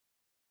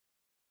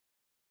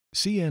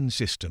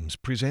CNSystems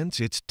presents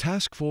its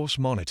Task Force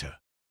Monitor,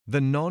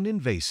 the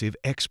non-invasive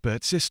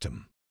expert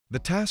system. The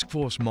Task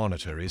Force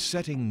Monitor is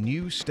setting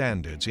new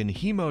standards in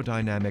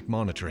hemodynamic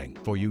monitoring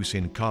for use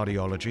in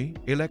cardiology,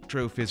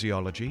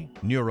 electrophysiology,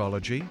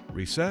 neurology,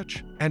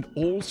 research, and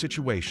all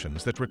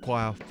situations that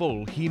require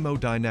full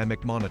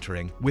hemodynamic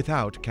monitoring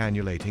without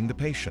cannulating the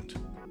patient.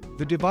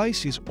 The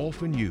device is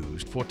often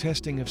used for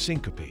testing of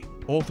syncope,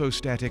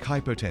 orthostatic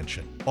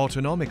hypotension,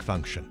 autonomic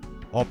function,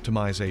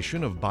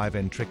 optimization of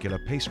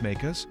biventricular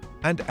pacemakers,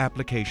 and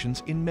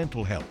applications in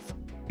mental health,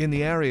 in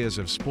the areas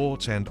of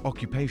sports and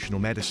occupational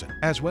medicine,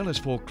 as well as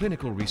for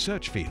clinical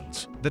research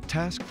fields. The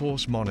Task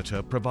Force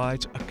Monitor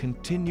provides a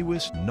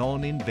continuous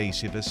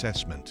non-invasive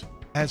assessment.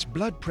 As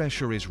blood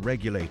pressure is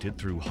regulated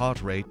through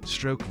heart rate,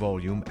 stroke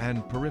volume,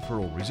 and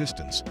peripheral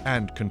resistance,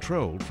 and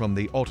controlled from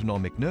the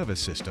autonomic nervous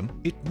system,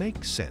 it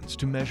makes sense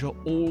to measure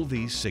all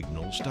these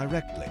signals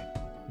directly.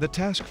 The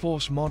Task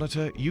Force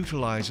Monitor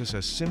utilizes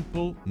a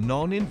simple,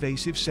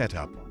 non-invasive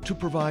setup to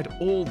provide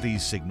all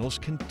these signals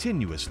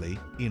continuously,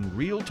 in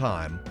real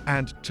time,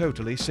 and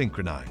totally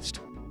synchronized.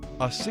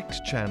 A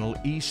 6-channel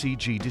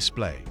ECG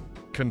display,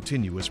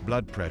 continuous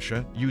blood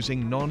pressure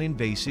using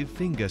non-invasive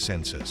finger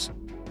sensors,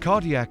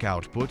 cardiac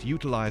output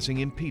utilizing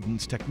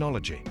impedance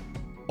technology,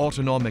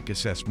 autonomic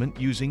assessment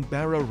using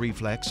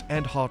baroreflex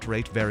and heart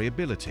rate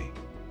variability.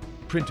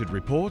 Printed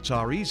reports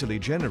are easily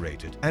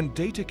generated and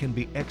data can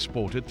be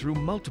exported through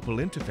multiple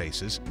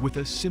interfaces with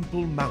a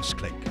simple mouse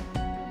click.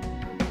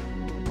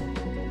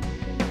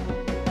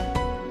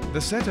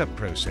 The setup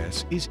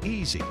process is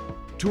easy.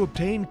 To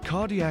obtain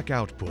cardiac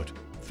output,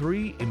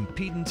 3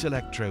 impedance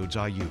electrodes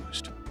are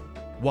used.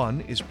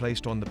 One is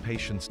placed on the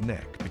patient's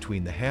neck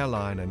between the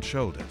hairline and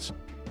shoulders.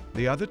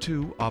 The other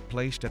 2 are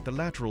placed at the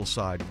lateral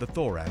side of the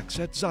thorax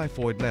at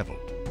xiphoid level.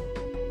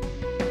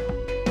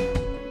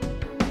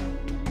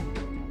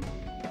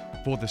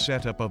 For the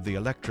setup of the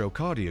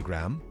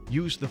electrocardiogram,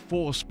 use the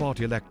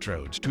 4-spot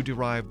electrodes to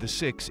derive the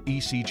 6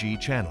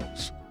 ECG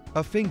channels.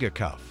 A finger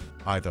cuff,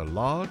 either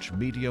large,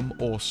 medium,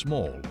 or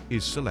small,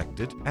 is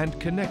selected and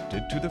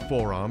connected to the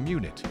forearm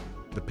unit.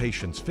 The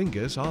patient's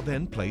fingers are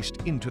then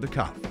placed into the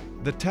cuff.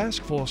 The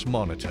Task Force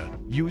Monitor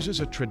uses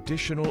a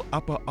traditional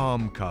upper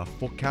arm cuff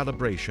for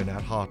calibration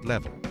at heart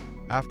level.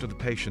 After the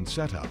patient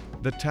setup,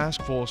 the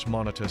Task Force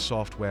Monitor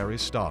software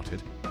is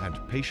started and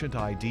patient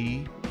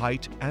ID,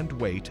 height, and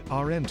weight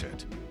are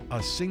entered.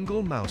 A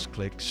single mouse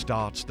click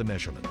starts the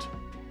measurement.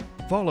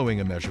 Following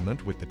a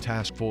measurement with the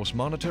Task Force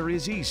Monitor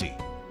is easy.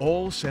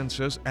 All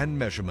sensors and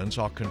measurements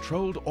are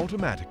controlled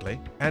automatically,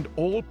 and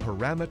all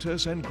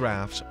parameters and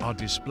graphs are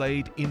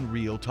displayed in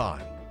real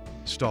time.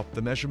 Stop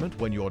the measurement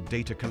when your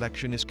data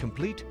collection is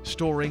complete,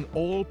 storing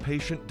all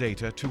patient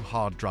data to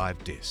hard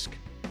drive disk.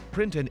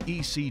 Print an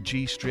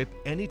ECG strip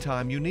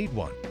anytime you need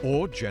one,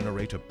 or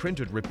generate a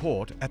printed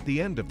report at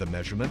the end of the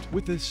measurement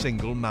with a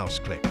single mouse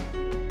click.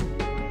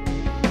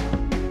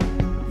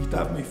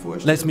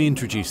 Let me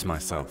introduce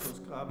myself.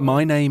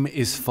 My name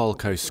is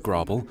Falco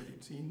Scrabble.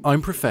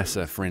 I'm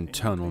Professor for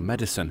Internal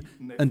Medicine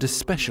and a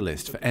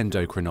specialist for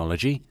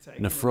endocrinology,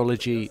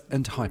 nephrology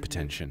and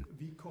hypertension.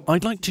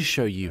 I'd like to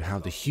show you how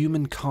the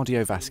human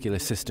cardiovascular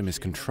system is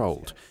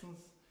controlled.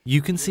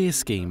 You can see a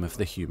scheme of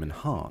the human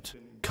heart,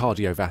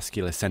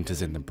 cardiovascular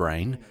centers in the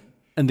brain,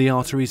 and the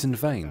arteries and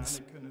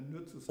veins.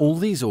 All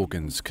these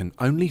organs can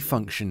only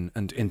function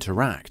and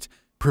interact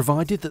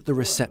provided that the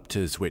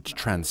receptors which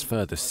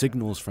transfer the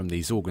signals from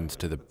these organs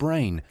to the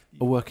brain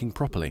are working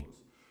properly.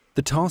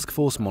 The Task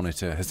Force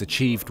Monitor has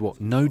achieved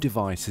what no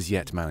device has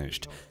yet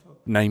managed,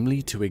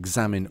 namely to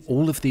examine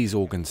all of these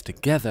organs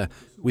together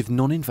with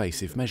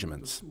non-invasive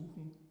measurements.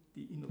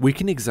 We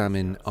can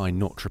examine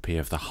inotropy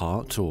of the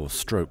heart or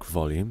stroke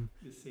volume,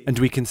 and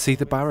we can see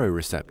the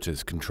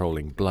baroreceptors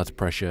controlling blood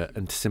pressure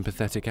and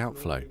sympathetic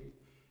outflow.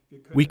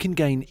 We can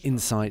gain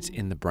insight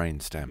in the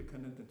brainstem.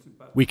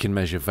 We can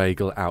measure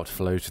vagal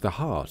outflow to the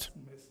heart,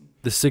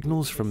 the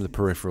signals from the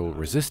peripheral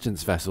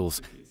resistance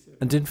vessels,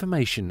 and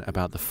information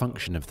about the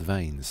function of the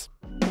veins.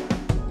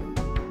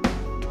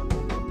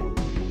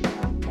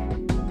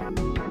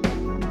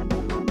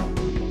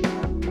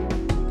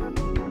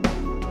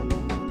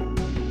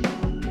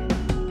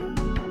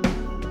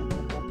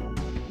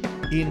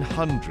 In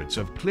hundreds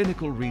of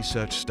clinical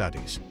research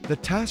studies, the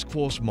Task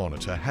Force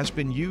Monitor has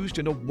been used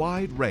in a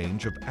wide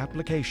range of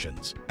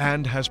applications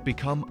and has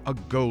become a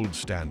gold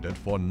standard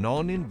for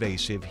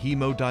non-invasive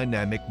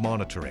hemodynamic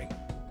monitoring.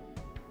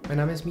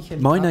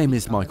 My name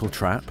is Michael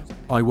Trapp.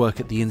 I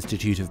work at the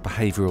Institute of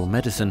Behavioral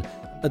Medicine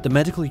at the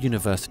Medical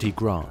University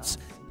Graz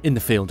in the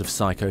field of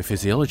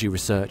psychophysiology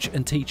research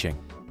and teaching.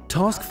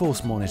 Task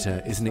Force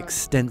Monitor is an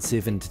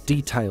extensive and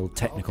detailed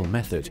technical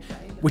method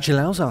which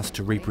allows us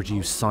to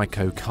reproduce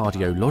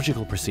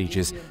psychocardiological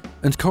procedures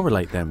and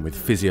correlate them with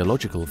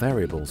physiological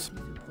variables.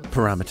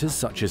 Parameters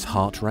such as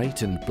heart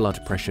rate and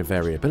blood pressure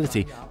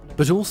variability,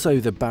 but also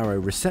the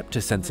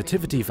baroreceptor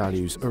sensitivity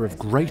values are of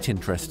great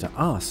interest to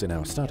us in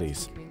our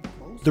studies.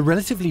 The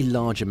relatively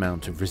large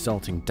amount of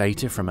resulting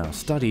data from our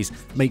studies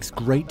makes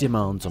great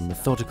demands on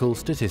methodical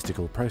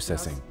statistical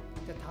processing.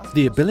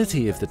 The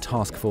ability of the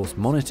task force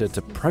monitor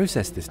to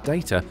process this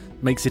data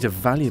makes it a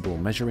valuable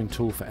measuring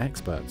tool for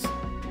experts.